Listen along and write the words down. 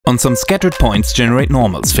On some scattered points, generate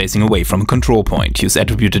normals facing away from a control point. Use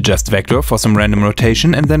attribute adjust vector for some random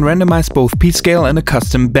rotation and then randomize both p-scale and a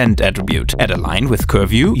custom bend attribute. Add a line with curve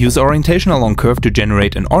view, use orientation along curve to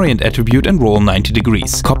generate an orient attribute and roll 90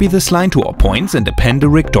 degrees. Copy this line to all points and append a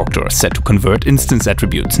rig doctor set to convert instance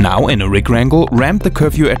attributes. Now in a rig wrangle, ramp the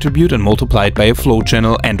curve view attribute and multiply it by a flow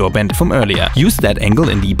channel and or bend from earlier. Use that angle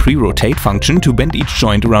in the pre-rotate function to bend each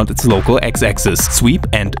joint around its local x-axis. Sweep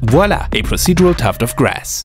and voila! A procedural tuft of grass.